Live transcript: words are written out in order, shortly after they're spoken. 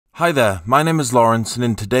Hi there, my name is Lawrence, and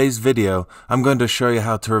in today's video I'm going to show you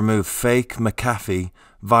how to remove fake McAfee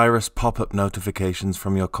virus pop-up notifications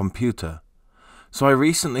from your computer. So I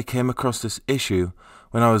recently came across this issue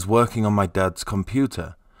when I was working on my dad's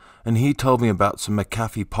computer, and he told me about some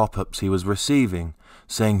McAfee pop-ups he was receiving,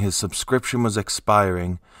 saying his subscription was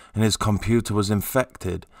expiring and his computer was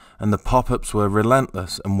infected and the pop-ups were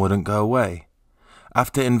relentless and wouldn't go away.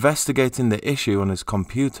 After investigating the issue on his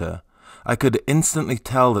computer, I could instantly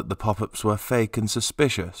tell that the pop-ups were fake and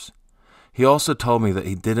suspicious. He also told me that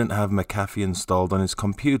he didn't have McAfee installed on his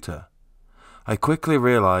computer. I quickly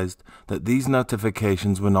realized that these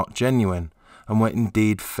notifications were not genuine and were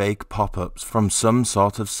indeed fake pop-ups from some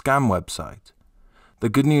sort of scam website. The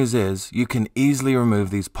good news is you can easily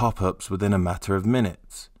remove these pop-ups within a matter of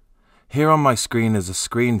minutes. Here on my screen is a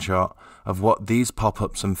screenshot of what these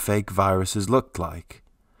pop-ups and fake viruses looked like.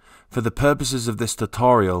 For the purposes of this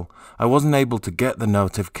tutorial, I wasn't able to get the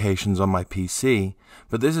notifications on my PC,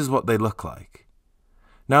 but this is what they look like.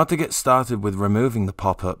 Now to get started with removing the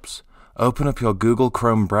pop-ups, open up your Google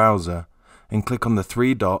Chrome browser and click on the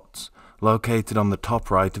three dots located on the top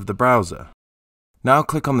right of the browser. Now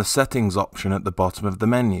click on the Settings option at the bottom of the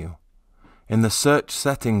menu. In the Search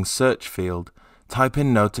Settings search field, type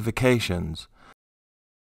in Notifications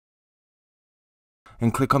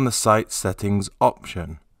and click on the Site Settings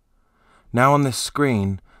option. Now on this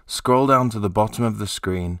screen, scroll down to the bottom of the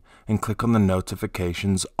screen and click on the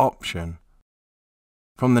Notifications option.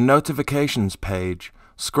 From the Notifications page,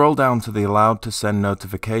 scroll down to the Allowed to Send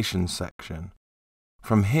Notifications section.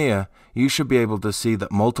 From here, you should be able to see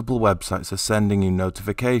that multiple websites are sending you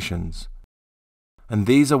notifications. And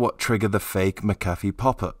these are what trigger the fake McAfee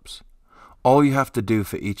pop-ups. All you have to do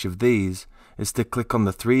for each of these is to click on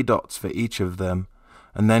the three dots for each of them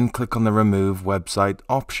and then click on the Remove Website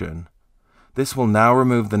option. This will now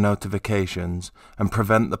remove the notifications and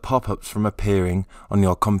prevent the pop-ups from appearing on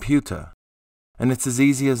your computer. And it's as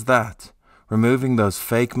easy as that. Removing those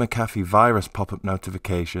fake McAfee virus pop-up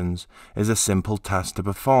notifications is a simple task to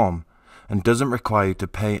perform and doesn't require you to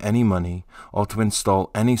pay any money or to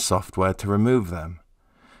install any software to remove them.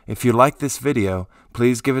 If you like this video,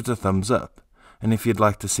 please give it a thumbs up. And if you'd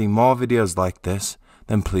like to see more videos like this,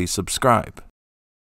 then please subscribe.